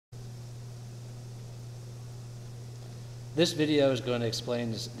This video is going to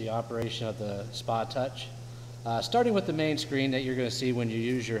explain the operation of the SmartTouch. Starting with the main screen that you're going to see when you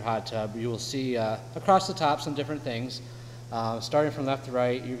use your hot tub, you will see across the top some different things. Starting from left to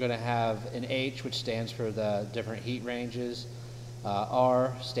right, you're going to have an H, which stands for the different heat ranges,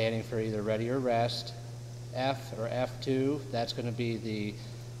 R standing for either ready or rest, F or F2, that's going to be the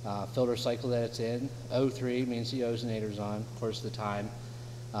filter cycle that it's in. O3 means the ozonator's on, of course the time.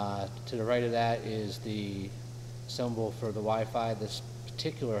 To the right of that is the symbol for the Wi-Fi. This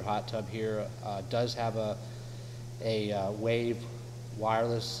particular hot tub here does have a wave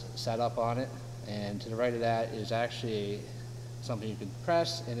wireless setup on it, and to the right of that is actually something you can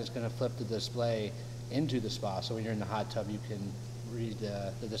press, and it's going to flip the display into the spa, so when you're in the hot tub you can read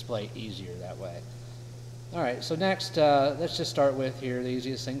the display easier that way. Alright, so next let's just start with here the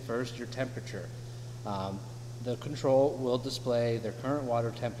easiest thing first, your temperature. The control will display the current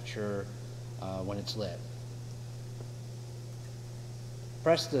water temperature when it's lit.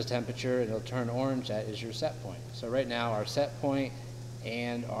 Press the temperature and it'll turn orange. That is your set point. So right now our set point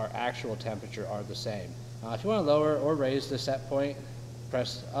and our actual temperature are the same. If you want to lower or raise the set point,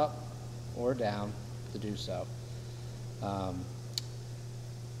 press up or down to do so.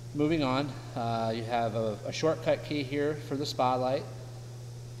 Moving on, you have a shortcut key here for the spotlight,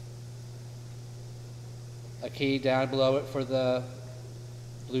 a key down below it for the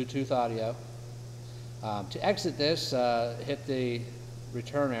Bluetooth audio. To exit this, hit the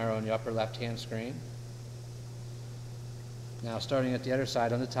return arrow on the upper left hand screen. Now starting at the other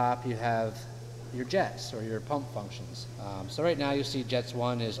side on the top, you have your jets or your pump functions. So right now you see jets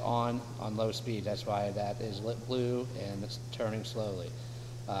 1 is on low speed, that's why that is lit blue and it's turning slowly.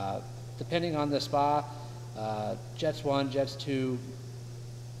 Depending on the spa, jets 1, jets 2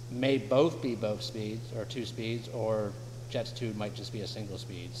 may both be both speeds or 2 speeds, or jets 2 might just be a single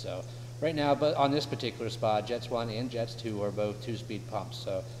speed. So right now, but on this particular spa, jets 1 and jets 2 are both 2-speed pumps.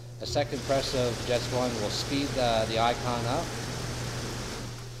 So a second press of jets 1 will speed the icon up.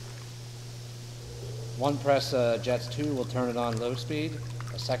 One press jets 2 will turn it on low speed.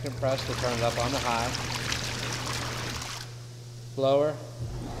 A second press will turn it up on the high. Blower,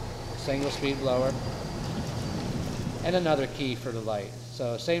 single speed blower, and another key for the light.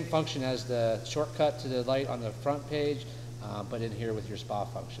 So same function as the shortcut to the light on the front page, but in here with your spa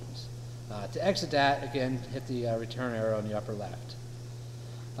functions. To exit that, again, hit the return arrow on the upper left.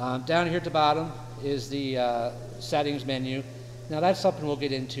 Down here at the bottom is the settings menu. Now that's something we'll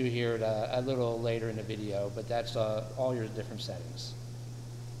get into here a little later in the video, but that's all your different settings.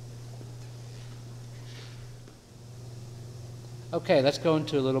 Okay, let's go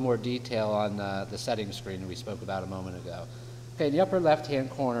into a little more detail on the settings screen that we spoke about a moment ago. Okay, in the upper left-hand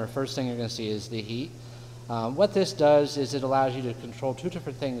corner, first thing you're going to see is the heat. What this does is it allows you to control two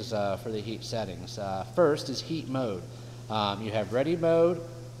different things for the heat settings. First is heat mode. You have ready mode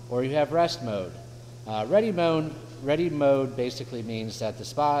or you have rest mode. Ready mode basically means that the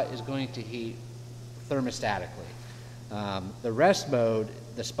spa is going to heat thermostatically. The rest mode,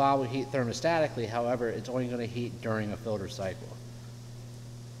 the spa will heat thermostatically, however, it's only going to heat during a filter cycle.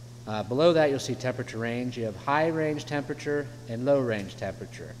 Below that you'll see temperature range. You have high range temperature and low range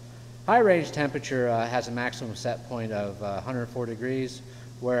temperature. High range temperature has a maximum set point of 104 degrees,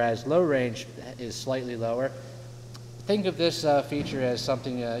 whereas low range is slightly lower. Think of this feature as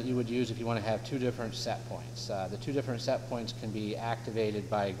something you would use if you want to have two different set points. The two different set points can be activated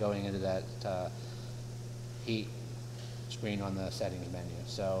by going into that heat screen on the settings menu.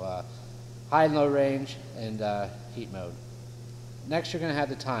 So high and low range and heat mode. Next you're going to have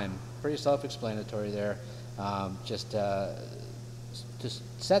the time. Pretty self-explanatory there. Just to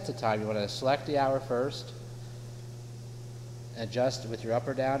set the time, you want to select the hour first, adjust with your up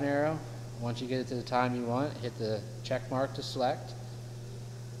or down arrow. Once you get it to the time you want, hit the check mark to select.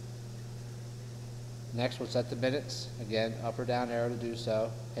 Next we'll set the minutes. Again, up or down arrow to do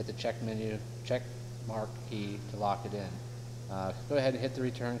so. Hit the check mark key to lock it in. Go ahead and hit the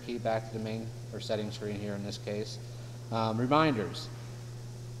return key back to the main or setting screen here in this case. Reminders.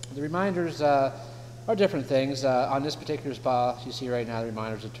 The reminders are different things. On this particular spa, you see right now the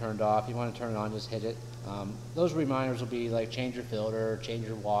reminders are turned off. You want to turn it on, just hit it. Those reminders will be like change your filter, change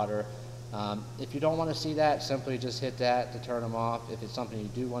your water. If you don't want to see that, simply just hit that to turn them off. If it's something you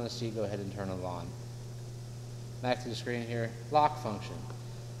do want to see, go ahead and turn them on. Back to the screen here, lock function.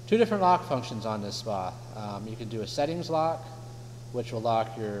 Two different lock functions on this spa. You can do a settings lock, which will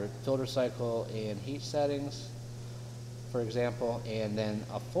lock your filter cycle and heat settings, for example, and then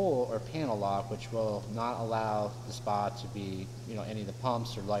a full or panel lock, which will not allow the spa to be, any of the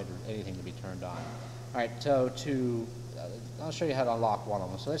pumps or light or anything to be turned on. All right, so I'll show you how to unlock one of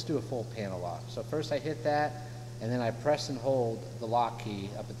them. So let's do a full panel lock. So first I hit that, and then I press and hold the lock key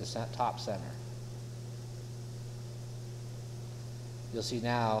up at the top center. You'll see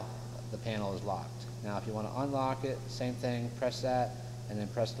now the panel is locked. Now if you want to unlock it, same thing, press that, and then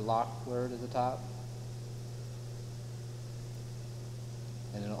press the lock word at the top,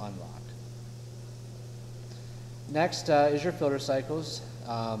 and it'll unlock. Next is your filter cycles.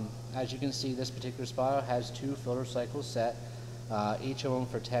 As you can see, this particular spa has 2 filter cycles set, each of them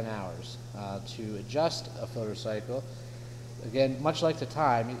for 10 hours. To adjust a filter cycle, again, much like the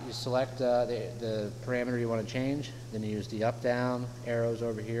time, you select the parameter you want to change, then you use the up-down arrows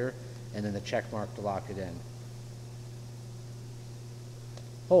over here, and then the check mark to lock it in.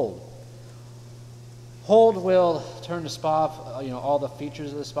 Hold. Hold will turn the spa, all the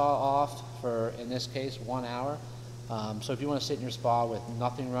features of the spa off for, in this case, 1 hour. So if you want to sit in your spa with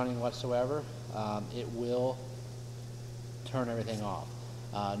nothing running whatsoever, it will turn everything off.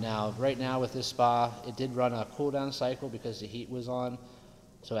 Now, right now with this spa, it did run a cool down cycle because the heat was on.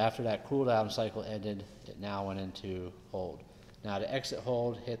 So after that cool down cycle ended, it now went into hold. Now to exit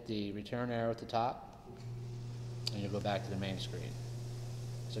hold, hit the return arrow at the top, and you'll go back to the main screen.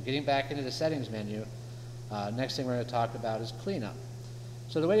 So getting back into the settings menu, next thing we're going to talk about is cleanup.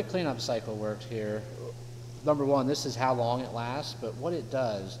 So the way the cleanup cycle works here, number one, this is how long it lasts, but what it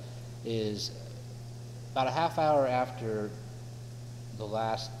does is about a half hour after the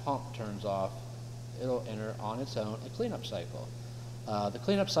last pump turns off, it'll enter on its own a cleanup cycle. The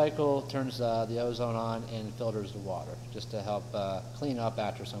cleanup cycle turns the ozone on and filters the water, just to help clean up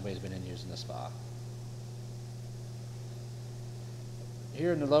after somebody's been in using the spa.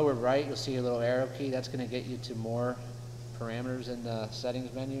 Here in the lower right, you'll see a little arrow key. That's going to get you to more parameters in the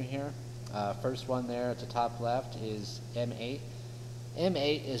settings menu here. First one there at the top left is M8.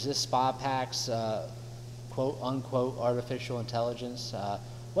 M8 is this spa pack's quote unquote artificial intelligence.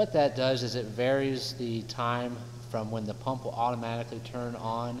 What that does is it varies the time from when the pump will automatically turn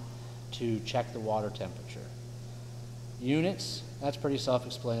on to check the water temperature. Units, that's pretty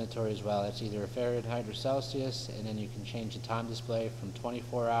self-explanatory as well. That's either Fahrenheit or Celsius, and then you can change the time display from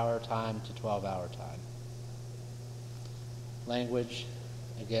 24-hour time to 12-hour time. Language,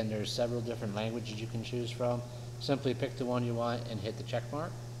 again, there's several different languages you can choose from. Simply pick the one you want and hit the check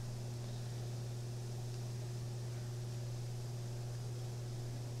mark.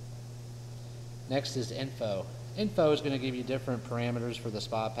 Next is info. Info is going to give you different parameters for the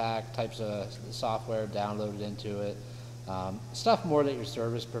spa pack, types of software downloaded into it, stuff more that your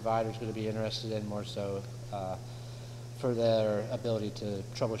service provider is going to be interested in, more so for their ability to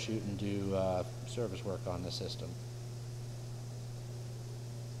troubleshoot and do service work on the system.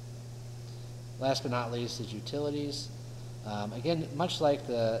 Last but not least is utilities. Again, much like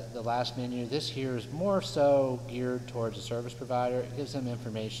the last menu, this here is more so geared towards a service provider. It gives them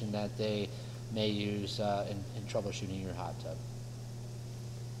information that they may use in troubleshooting your hot tub.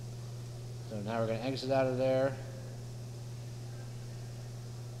 So now we're going to exit out of there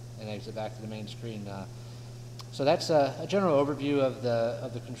and exit back to the main screen. So that's a general overview of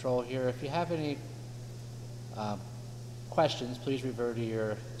the control here. If you have any questions, please refer to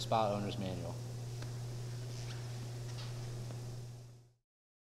your spa owner's manual.